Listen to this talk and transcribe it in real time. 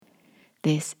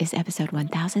This is episode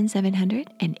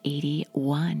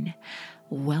 1781.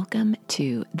 Welcome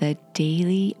to the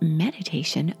Daily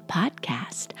Meditation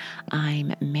Podcast.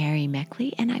 I'm Mary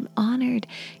Meckley, and I'm honored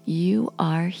you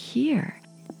are here.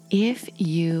 If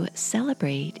you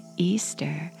celebrate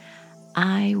Easter,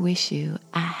 I wish you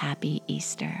a happy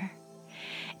Easter.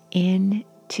 In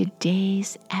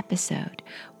today's episode,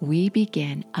 we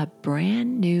begin a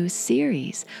brand new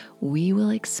series we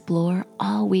will explore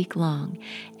all week long.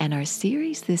 And our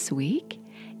series this week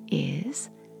is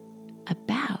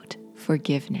about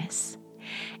forgiveness.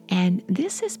 And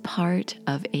this is part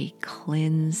of a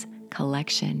cleanse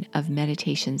collection of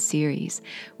meditation series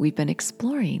we've been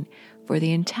exploring for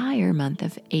the entire month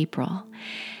of April.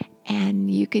 And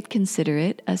you could consider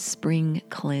it a spring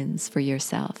cleanse for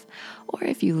yourself, or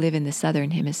if you live in the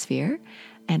southern hemisphere,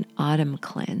 an autumn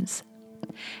cleanse.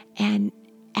 And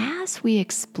as we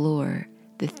explore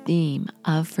the theme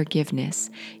of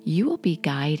forgiveness, you will be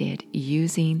guided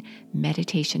using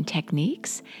meditation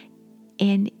techniques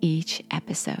in each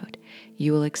episode.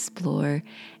 You will explore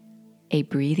a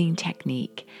breathing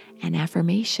technique, an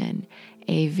affirmation,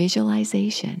 a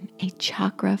visualization, a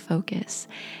chakra focus,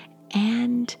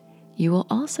 and you will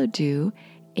also do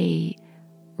a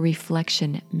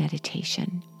reflection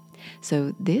meditation.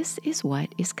 So this is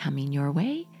what is coming your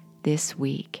way this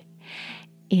week.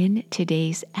 In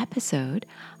today's episode,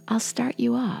 I'll start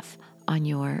you off on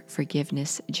your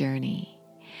forgiveness journey.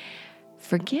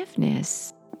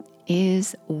 Forgiveness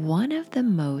is one of the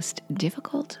most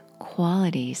difficult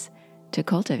qualities to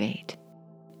cultivate.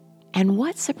 And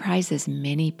what surprises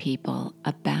many people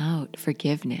about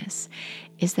forgiveness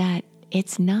is that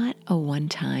it's not a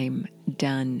one-time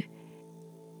done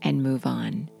and move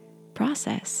on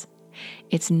process.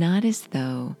 It's not as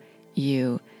though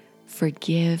you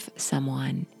forgive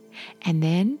someone and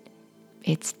then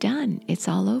it's done, it's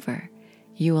all over.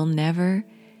 You will never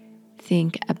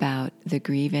think about the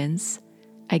grievance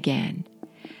again.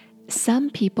 Some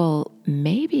people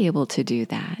may be able to do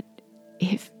that.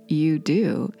 If you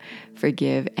do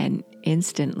forgive and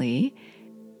instantly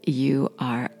you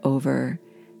are over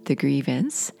the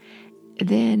grievance,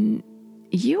 then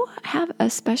you have a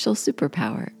special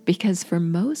superpower, because for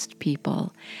most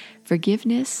people,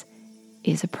 forgiveness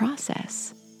is a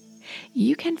process.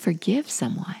 You can forgive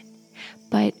someone,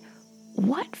 but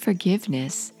what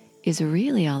forgiveness is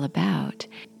really all about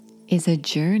is a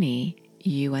journey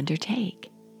you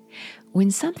undertake.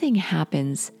 When something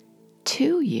happens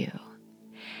to you,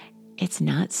 it's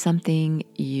not something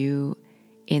you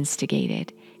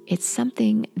instigated. It's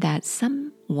something that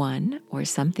someone or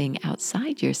something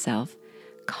outside yourself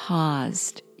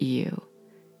caused you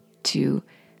to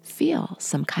feel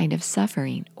some kind of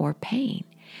suffering or pain,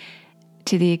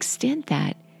 to the extent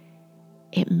that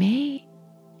it may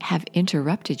have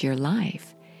interrupted your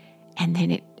life, and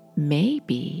then it may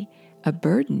be a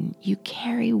burden you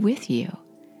carry with you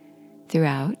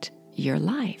throughout your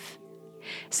life.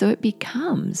 So it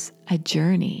becomes a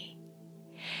journey.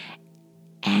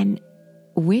 And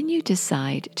when you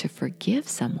decide to forgive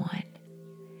someone,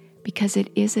 because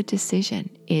it is a decision,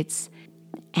 it's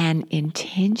an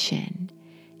intention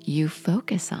you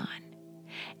focus on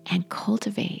and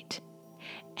cultivate,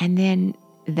 and then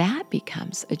that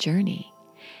becomes a journey.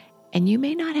 And you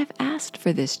may not have asked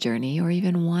for this journey or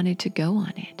even wanted to go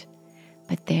on it,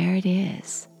 but there it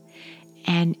is.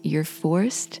 And you're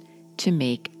forced to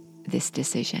make this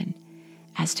decision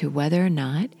as to whether or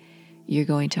not you're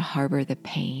going to harbor the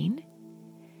pain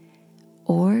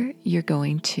or you're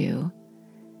going to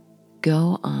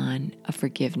go on a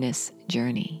forgiveness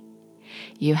journey.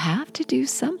 You have to do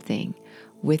something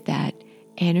with that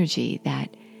energy,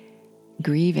 that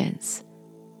grievance,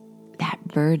 that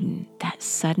burden that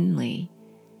suddenly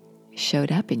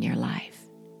showed up in your life.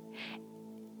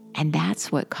 And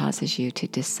that's what causes you to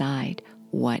decide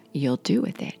what you'll do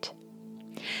with it.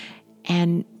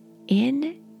 And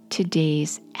in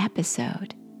today's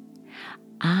episode,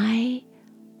 I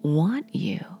want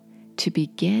you to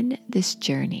begin this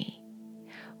journey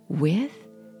with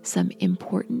some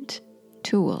important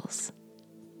tools.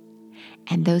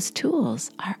 And those tools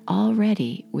are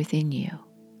already within you.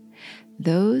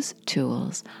 Those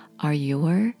tools are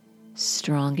your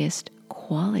strongest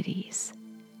qualities,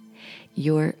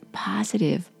 your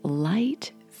positive,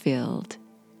 light-filled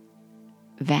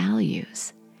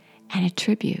values and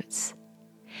attributes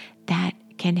that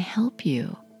can help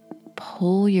you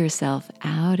pull yourself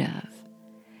out of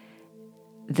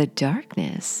the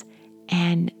darkness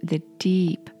and the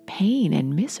deep pain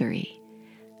and misery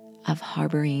of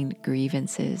harboring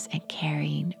grievances and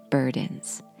carrying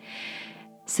burdens.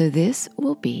 So this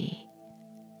will be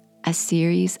a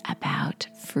series about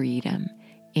freedom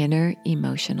inner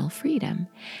emotional freedom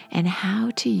and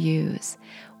how to use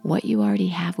what you already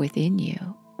have within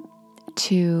you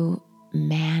to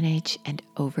manage and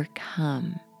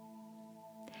overcome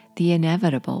the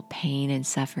inevitable pain and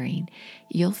suffering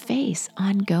you'll face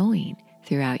ongoing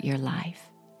throughout your life.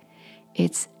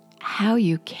 It's how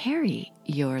you carry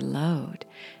your load,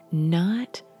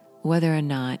 not whether or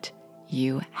not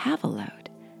you have a load,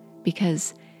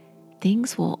 because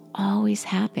things will always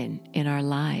happen in our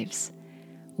lives,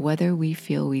 whether we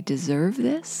feel we deserve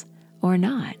this or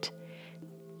not,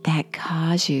 that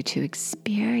cause you to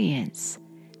experience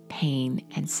pain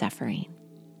and suffering.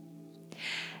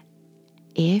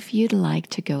 If you'd like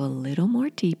to go a little more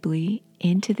deeply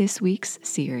into this week's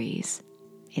series,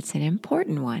 it's an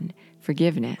important one,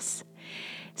 forgiveness,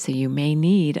 so you may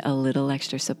need a little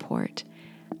extra support.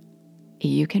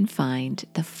 You can find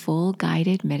the full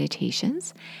guided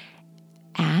meditations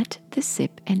at the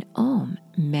Sip and Om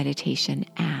meditation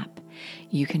app.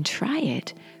 You can try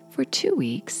it for 2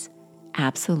 weeks,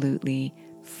 absolutely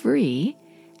free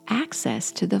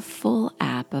access to the full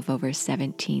app of over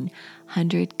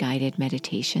 1,700 guided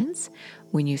meditations.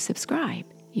 When you subscribe,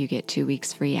 you get 2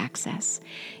 weeks free access.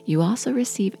 You also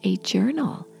receive a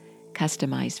journal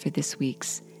customized for this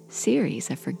week's series,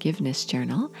 a forgiveness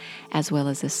journal, as well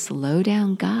as a slow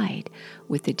down guide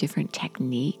with the different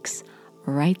techniques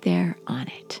right there on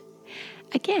it.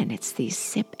 Again, it's the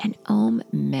Sip and Om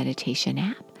meditation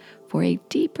app for a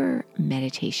deeper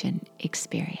meditation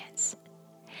experience.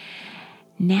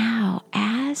 Now,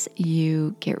 as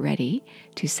you get ready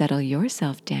to settle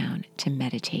yourself down to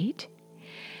meditate,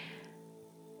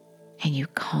 and you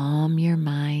calm your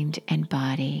mind and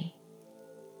body,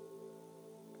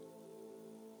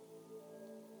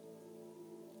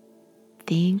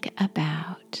 think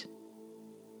about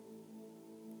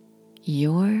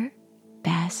your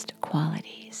best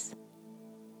qualities.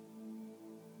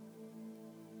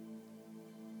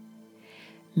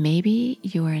 Maybe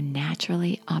you're a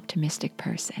naturally optimistic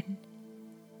person.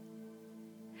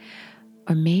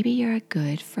 Or maybe you're a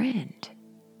good friend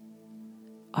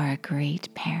or a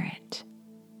great parent.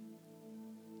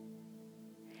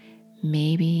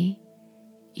 Maybe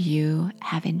you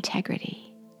have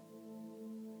integrity.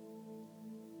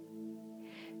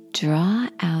 Draw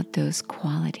out those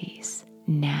qualities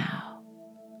now.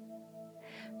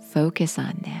 Focus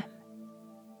on them.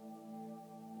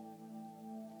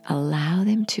 Allow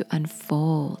them to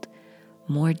unfold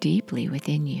more deeply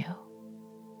within you.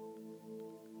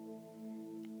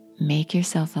 Make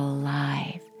yourself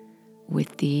alive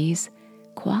with these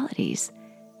qualities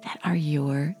that are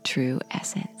your true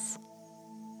essence.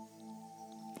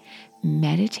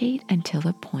 Meditate until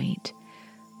the point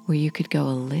where you could go a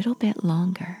little bit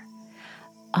longer.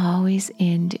 Always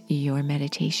end your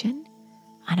meditation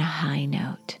on a high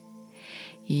note.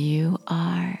 You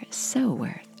are so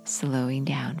worth slowing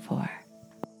down for.